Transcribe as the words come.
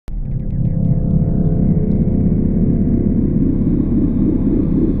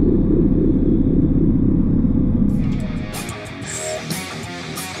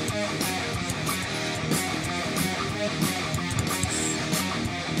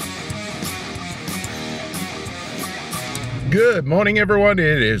Good morning, everyone.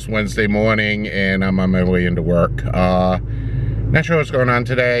 It is Wednesday morning and I'm on my way into work. Not sure what's going on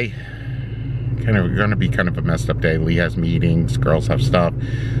today. Gonna be kind of a messed up day. Lee has meetings, girls have stuff,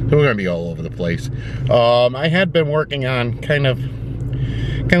 so we're gonna be all over the place. I had been working on kind of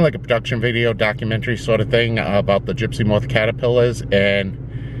like a production video documentary sort of thing about the Gypsymoth caterpillars,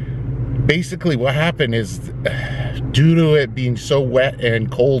 and basically what happened is, due to it being so wet and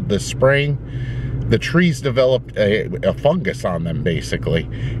cold this spring, the trees developed a fungus on them, basically,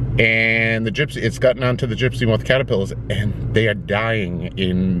 and it's gotten onto the Gypsymoth caterpillars, and they are dying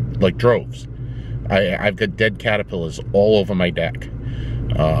in like droves. I've got dead caterpillars all over my deck,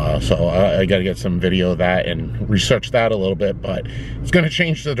 so I got to get some video of that and research that a little bit. But it's going to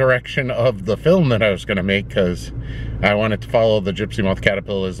change the direction of the film that I was going to make, because I wanted to follow the Gypsymoth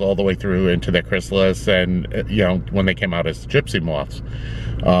caterpillars all the way through into their chrysalis, and you know, when they came out as gypsy moths.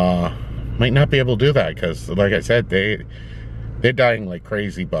 Might not be able to do that because, like I said, they're dying like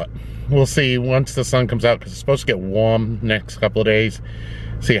crazy, but we'll see once the sun comes out, because it's supposed to get warm next couple of days,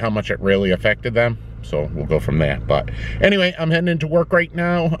 see how much it really affected them. So we'll go from there. But anyway, I'm heading into work right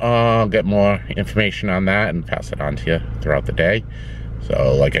now. I'll get more information on that and pass it on to you throughout the day.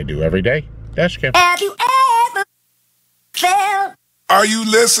 So like I do every day, dash cam. Have you ever felt? Are you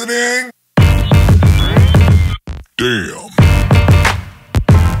listening? Damn.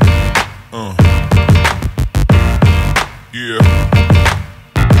 Yeah.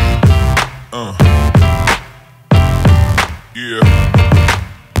 Yeah.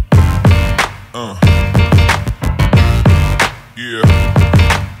 Yeah.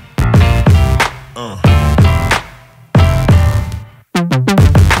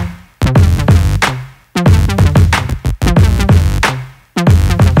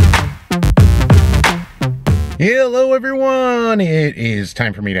 Hello everyone, it is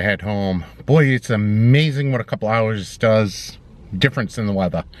time for me to head home. Boy, it's amazing what a couple hours does difference in the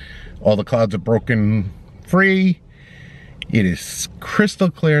weather. All the clouds are broken free. It is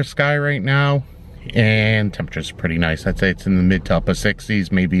crystal clear sky right now, and temperature's pretty nice. I'd say it's in the mid to upper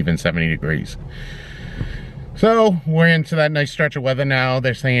 60s, maybe even 70 degrees. So we're into that nice stretch of weather now.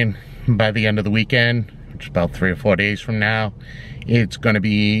 They're saying by the end of the weekend, which is about 3 or 4 days from now, it's going to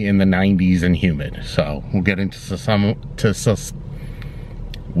be in the 90s and humid. So we'll get into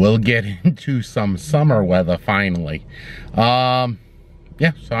some summer weather finally.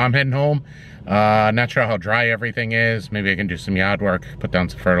 Yeah, so I'm heading home. Not sure how dry everything is. Maybe I can do some yard work, put down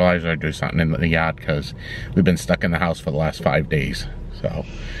some fertilizer, or do something in the yard, because we've been stuck in the house for the last 5 days. So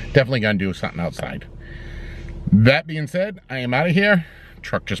definitely gonna do something outside. That being said, I am out of here.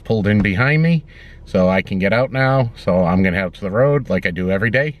 Truck just pulled in behind me, so I can get out now. So I'm gonna head out to the road like I do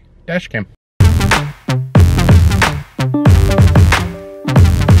every day. Dash cam.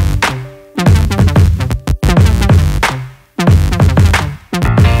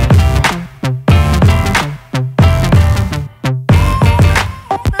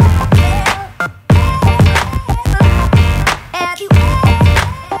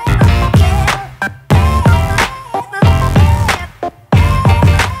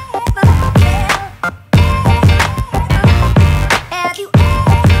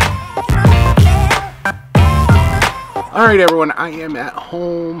 Alright everyone, I am at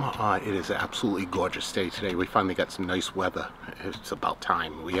home. It is an absolutely gorgeous day today. We finally got some nice weather. It's about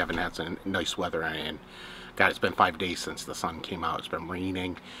time. We haven't had some nice weather, and God, it's been 5 days since the sun came out. It's been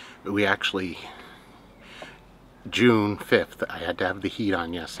raining. We actually, June 5th, I had to have the heat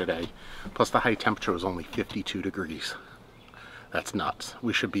on yesterday. Plus the high temperature was only 52 degrees. That's nuts.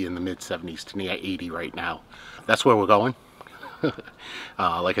 We should be in the mid 70s to near 80 right now. That's where we're going.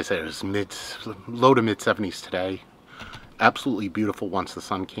 Like I said, it was low to mid 70s today. Absolutely beautiful once the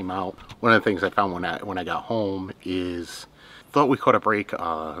sun came out. One of the things I found when I got home is, thought we caught a break.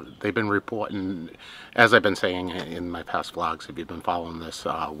 They've been reporting, as I've been saying in my past vlogs, if you've been following this,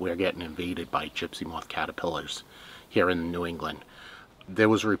 we're getting invaded by Gypsymoth caterpillars here in New England. There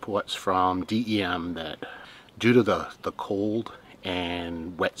was reports from DEM that due to the cold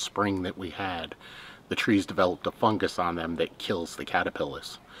and wet spring that we had, the trees developed a fungus on them that kills the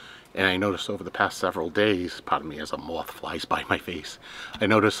caterpillars. And I noticed over the past several days, pardon me as a moth flies by my face, I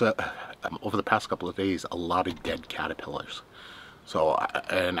noticed over the past couple of days a lot of dead caterpillars. So,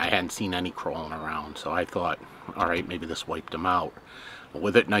 and I hadn't seen any crawling around, so I thought, alright, maybe this wiped them out.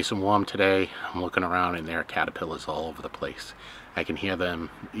 With it nice and warm today, I'm looking around and there are caterpillars all over the place. I can hear them,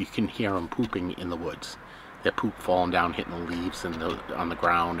 you can hear them pooping in the woods. Their poop falling down, hitting the leaves and on the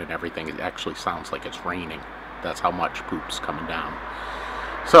ground and everything. It actually sounds like it's raining. That's how much poop's coming down.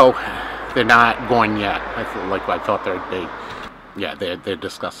 So they're not going yet. I thought they'd be. Yeah, they're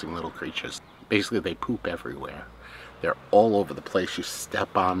disgusting little creatures. Basically, they poop everywhere. They're all over the place. You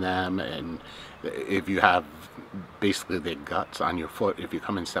step on them, and if you have basically their guts on your foot, if you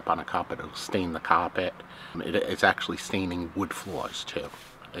come and step on a carpet, it'll stain the carpet. It's actually staining wood floors too.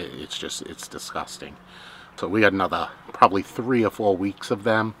 It's disgusting. So we got another probably 3 or 4 weeks of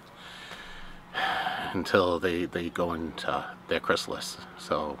them until they go into their chrysalis.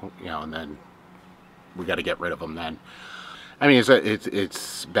 So, you know, and then we got to get rid of them then. I mean,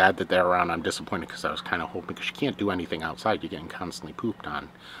 it's bad that they're around. I'm disappointed because I was kind of hoping, because you can't do anything outside. You're getting constantly pooped on.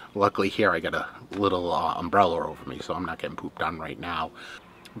 Luckily here I got a little umbrella over me, so I'm not getting pooped on right now.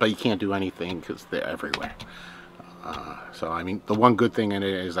 But you can't do anything because they're everywhere. So, I mean, the one good thing in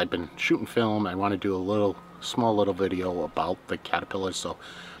it is I've been shooting film. I want to do a small little video about the caterpillars, so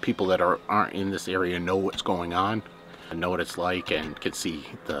people that aren't in this area know what's going on and know what it's like and can see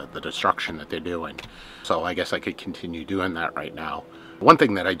the destruction that they're doing. So I guess I could continue doing that right now. One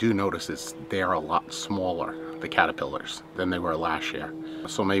thing that I do notice is they're a lot smaller, the caterpillars, than they were last year.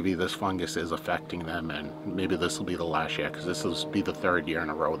 So maybe this fungus is affecting them, and maybe this will be the last year, because this will be the 3rd year in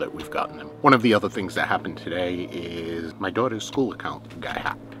a row that we've gotten them. One of the other things that happened today is my daughter's school account got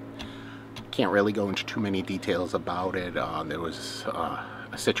hacked. Can't really go into too many details about it. There was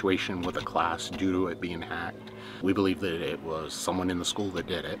a situation with a class due to it being hacked. We believe that it was someone in the school that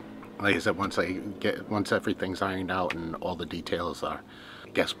did it. Like I said, once everything's ironed out and all the details are, I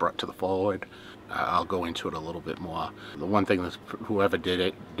guess, brought to the forward, I'll go into it a little bit more. The one thing that whoever did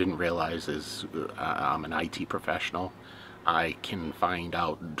it didn't realize is I'm an IT professional. I can find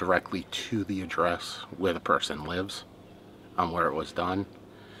out directly to the address where the person lives, on where it was done,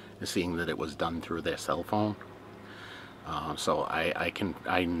 and seeing that it was done through their cell phone. So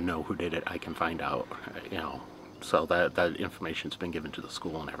I know who did it. I can find out, you know. So that information's been given to the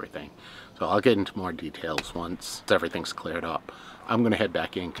school and everything. So I'll get into more details once everything's cleared up. I'm going to head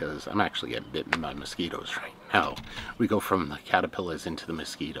back in because I'm actually getting bitten by mosquitoes right now. We go from the caterpillars into the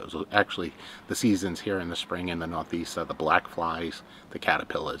mosquitoes. Actually, the seasons here in the spring in the Northeast are the black flies, the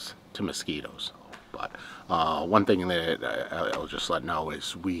caterpillars, to mosquitoes. But one thing that I'll just let know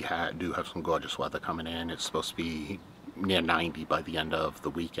is we do have some gorgeous weather coming in. It's supposed to be near 90 by the end of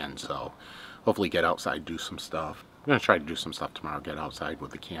the weekend, so hopefully get outside, do some stuff. I'm going to try to do some stuff tomorrow, get outside with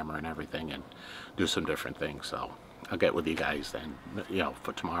the camera and everything and do some different things. So I'll get with you guys then, you know,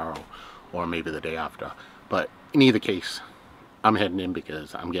 for tomorrow or maybe the day after. But in either case, I'm heading in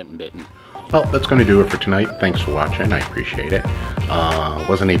because I'm getting bitten. Well, that's going to do it for tonight. Thanks for watching. I appreciate it.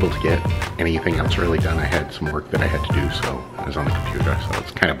 Wasn't able to get anything else really done. I had some work that I had to do, so I was on the computer, so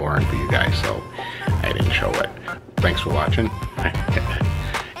it's kind of boring for you guys, so I didn't show it. Thanks for watching.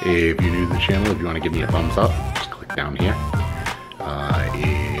 If you're new to the channel, if you want to give me a thumbs up, just click down here.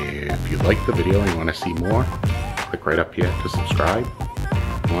 If you like the video and you want to see more, click right up here to subscribe.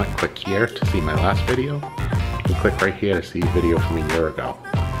 If you want, click here to see my last video. You can click right here to see a video from a year ago.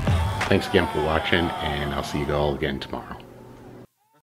 Thanks again for watching, and I'll see you all again tomorrow.